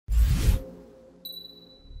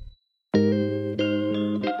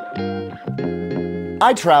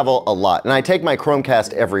I travel a lot and I take my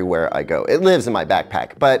Chromecast everywhere I go. It lives in my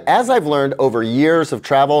backpack. But as I've learned over years of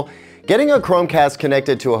travel, getting a Chromecast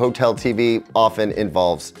connected to a hotel TV often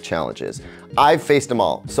involves challenges. I've faced them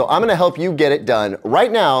all, so I'm gonna help you get it done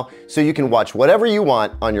right now so you can watch whatever you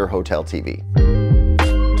want on your hotel TV.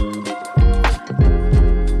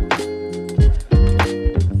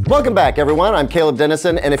 Welcome back, everyone. I'm Caleb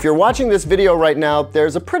Dennison, and if you're watching this video right now,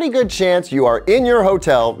 there's a pretty good chance you are in your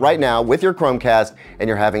hotel right now with your Chromecast and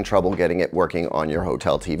you're having trouble getting it working on your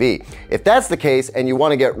hotel TV. If that's the case and you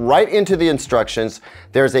want to get right into the instructions,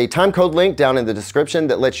 there's a timecode link down in the description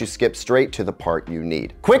that lets you skip straight to the part you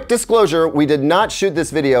need. Quick disclosure, we did not shoot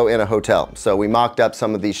this video in a hotel, so we mocked up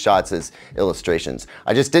some of these shots as illustrations.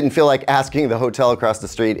 I just didn't feel like asking the hotel across the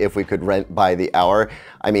street if we could rent by the hour.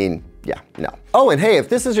 I mean, yeah, no. Oh, and hey, if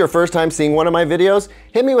this is your first time seeing one of my videos,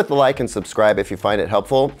 hit me with the like and subscribe if you find it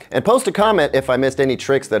helpful, and post a comment if I missed any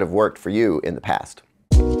tricks that have worked for you in the past.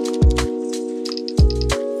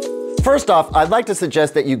 First off, I'd like to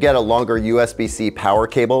suggest that you get a longer USB-C power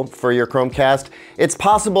cable for your Chromecast. It's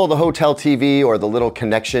possible the hotel TV or the little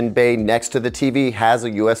connection bay next to the TV has a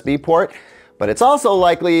USB port, but it's also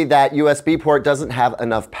likely that USB port doesn't have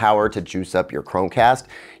enough power to juice up your Chromecast.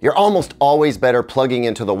 You're almost always better plugging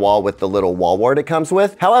into the wall with the little wall wart it comes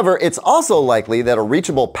with. However, it's also likely that a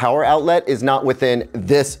reachable power outlet is not within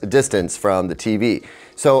this distance from the TV.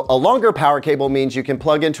 So a longer power cable means you can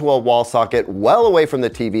plug into a wall socket well away from the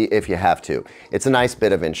TV if you have to. It's a nice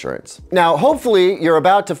bit of insurance. Now, hopefully you're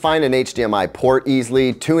about to find an HDMI port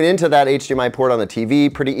easily, tune into that HDMI port on the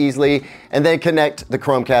TV pretty easily, and then connect the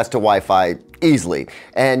Chromecast to Wi-Fi easily,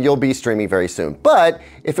 and you'll be streaming very soon. But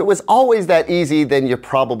if it was always that easy, then you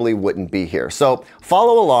probably wouldn't be here. So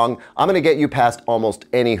follow along. I'm gonna get you past almost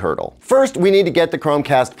any hurdle. First, we need to get the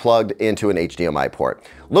Chromecast plugged into an HDMI port.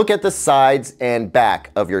 Look at the sides and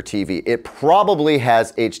back of your TV. It probably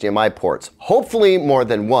has HDMI ports, hopefully more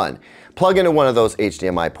than one. Plug into one of those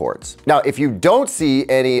HDMI ports. Now, if you don't see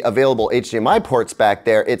any available HDMI ports back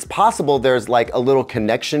there, it's possible there's like a little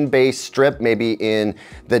connection-based strip maybe in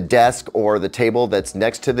the desk or the table that's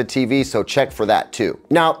next to the TV, so check for that too.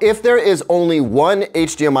 Now, if there is only one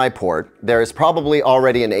HDMI port, there is probably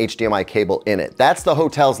already an HDMI cable in it. That's the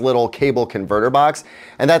hotel's little cable converter box,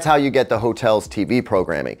 and that's how you get the hotel's TV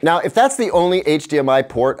programming. Now, if that's the only HDMI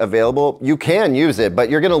port available, you can use it, but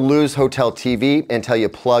you're gonna lose hotel TV until you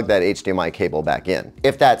plug that HDMI cable back in.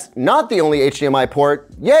 If that's not the only HDMI port,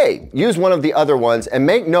 yay, use one of the other ones and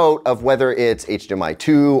make note of whether it's HDMI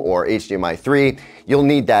 2 or HDMI 3. You'll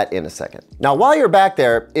need that in a second. Now, while you're back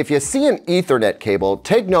there, if you see an Ethernet cable,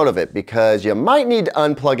 take note of it because you might need to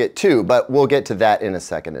unplug it too, but we'll get to that in a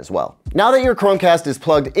second as well. Now that your Chromecast is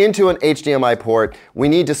plugged into an HDMI port, we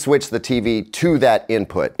need to switch the TV to that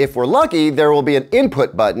input. If we're lucky, there will be an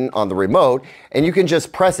input button on the remote, and you can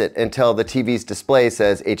just press it until the TV's display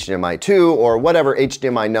says HDMI 2 or whatever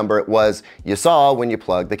HDMI number it was you saw when you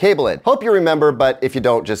plugged the cable in. Hope you remember, but if you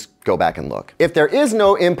don't, just go back and look. If there is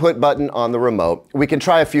no input button on the remote, we can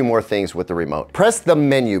try a few more things with the remote. Press the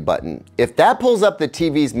menu button. If that pulls up the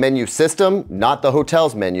TV's menu system, not the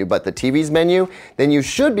hotel's menu, but the TV's menu, then you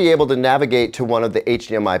should be able to navigate to one of the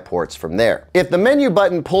HDMI ports from there. If the menu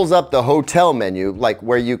button pulls up the hotel menu, like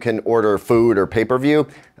where you can order food or pay-per-view,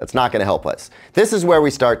 that's not gonna help us. This is where we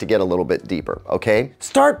start to get a little bit deeper, okay?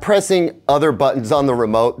 Start pressing other buttons on the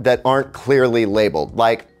remote that aren't clearly labeled.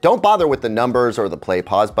 Like, don't bother with the numbers or the play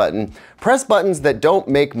pause button. Press buttons that don't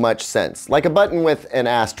make much sense, like a button with an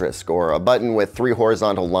asterisk or a button with 3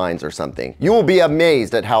 horizontal lines or something. You will be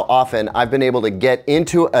amazed at how often I've been able to get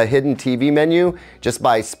into a hidden TV menu just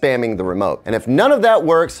by spamming the remote. And if none of that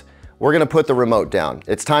works, we're gonna put the remote down.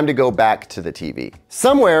 It's time to go back to the TV.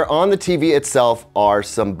 Somewhere on the TV itself are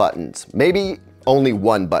some buttons. Maybe only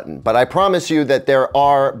one button, but I promise you that there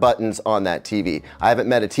are buttons on that TV. I haven't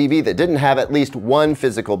met a TV that didn't have at least one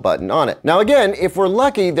physical button on it. Now again, if we're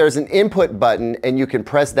lucky, there's an input button and you can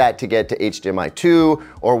press that to get to HDMI 2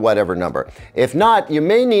 or whatever number. If not, you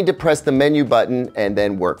may need to press the menu button and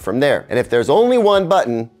then work from there. And if there's only one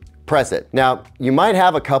button, press it. Now, you might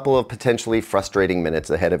have a couple of potentially frustrating minutes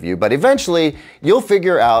ahead of you, but eventually you'll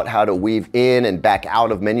figure out how to weave in and back out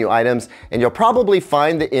of menu items, and you'll probably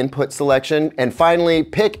find the input selection and finally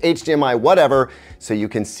pick HDMI whatever so you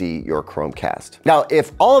can see your Chromecast. Now,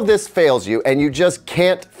 if all of this fails you and you just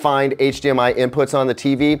can't find HDMI inputs on the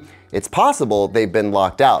TV, it's possible they've been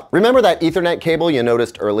locked out. Remember that Ethernet cable you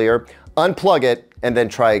noticed earlier? Unplug it and then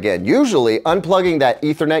try again. Usually, unplugging that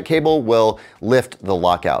Ethernet cable will lift the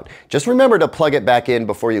lockout. Just remember to plug it back in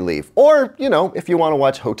before you leave. Or, you know, if you want to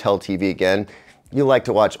watch hotel TV again, you like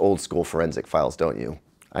to watch old school forensic files, don't you?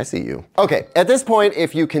 I see you. Okay, at this point,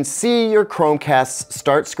 if you can see your Chromecast's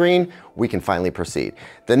start screen, we can finally proceed.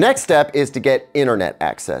 The next step is to get internet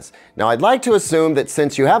access. Now, I'd like to assume that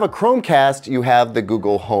since you have a Chromecast, you have the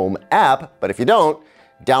Google Home app, but if you don't,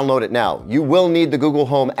 download it now. You will need the Google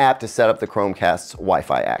Home app to set up the Chromecast's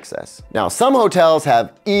Wi-Fi access. Now, some hotels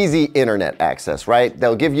have easy internet access, right?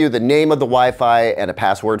 They'll give you the name of the Wi-Fi and a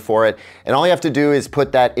password for it, and all you have to do is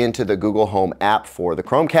put that into the Google Home app for the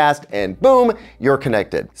Chromecast, and boom, you're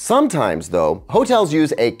connected. Sometimes, though, hotels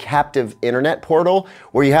use a captive internet portal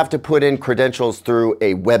where you have to put in credentials through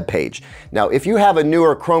a web page. Now, if you have a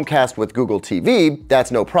newer Chromecast with Google TV,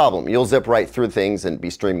 that's no problem. You'll zip right through things and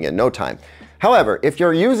be streaming in no time. However, if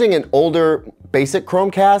you're using an older basic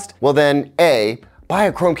Chromecast, well then A, buy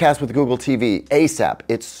a Chromecast with Google TV ASAP.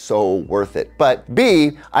 It's so worth it. But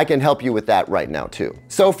B, I can help you with that right now too.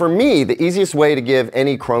 So for me, the easiest way to give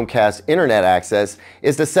any Chromecast internet access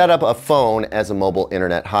is to set up a phone as a mobile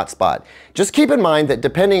internet hotspot. Just keep in mind that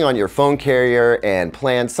depending on your phone carrier and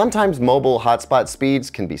plan, sometimes mobile hotspot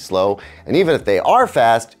speeds can be slow. And even if they are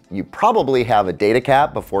fast, you probably have a data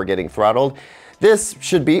cap before getting throttled. This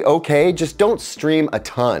should be okay, just don't stream a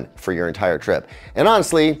ton for your entire trip. And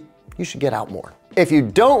honestly, you should get out more. If you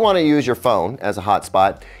don't want to use your phone as a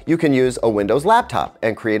hotspot, you can use a Windows laptop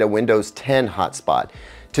and create a Windows 10 hotspot.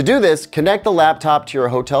 To do this, connect the laptop to your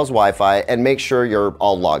hotel's Wi-Fi and make sure you're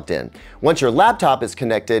all logged in. Once your laptop is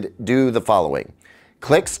connected, do the following.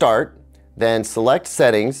 Click Start, then select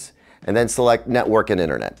Settings, and then select Network and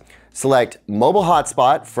Internet. Select Mobile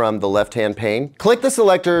Hotspot from the left-hand pane. Click the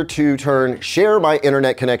selector to turn Share My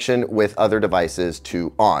Internet Connection with Other Devices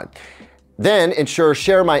to On. Then ensure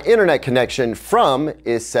Share My Internet Connection From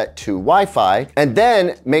is set to Wi-Fi, and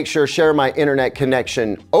then make sure Share My Internet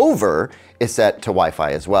Connection Over is set to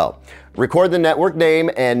Wi-Fi as well. Record the network name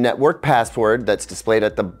and network password that's displayed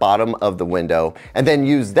at the bottom of the window, and then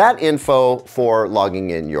use that info for logging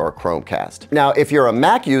in your Chromecast. Now, if you're a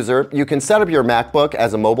Mac user, you can set up your MacBook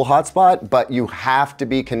as a mobile hotspot, but you have to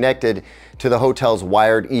be connected to the hotel's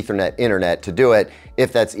wired Ethernet internet to do it,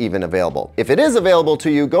 if that's even available. If it is available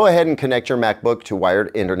to you, go ahead and connect your MacBook to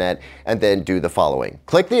wired internet and then do the following.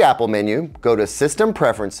 Click the Apple menu, go to System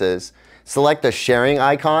Preferences, select the sharing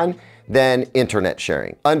icon, then Internet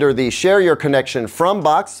Sharing. Under the Share Your Connection From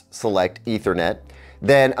box, select Ethernet.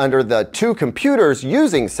 Then under the To Computers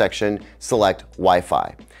Using section, select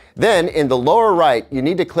Wi-Fi. Then in the lower right, you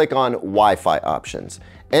need to click on Wi-Fi options.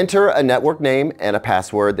 Enter a network name and a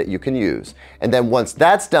password that you can use. And then once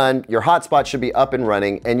that's done, your hotspot should be up and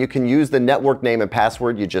running, and you can use the network name and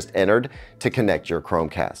password you just entered to connect your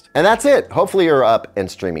Chromecast. And that's it. Hopefully you're up and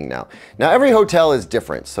streaming now. Now, every hotel is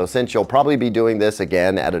different, so since you'll probably be doing this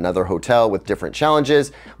again at another hotel with different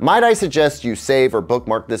challenges, might I suggest you save or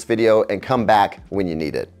bookmark this video and come back when you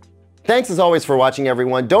need it. Thanks as always for watching,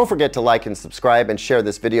 everyone. Don't forget to like and subscribe and share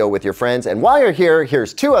this video with your friends. And while you're here,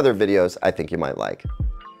 here's 2 other videos I think you might like.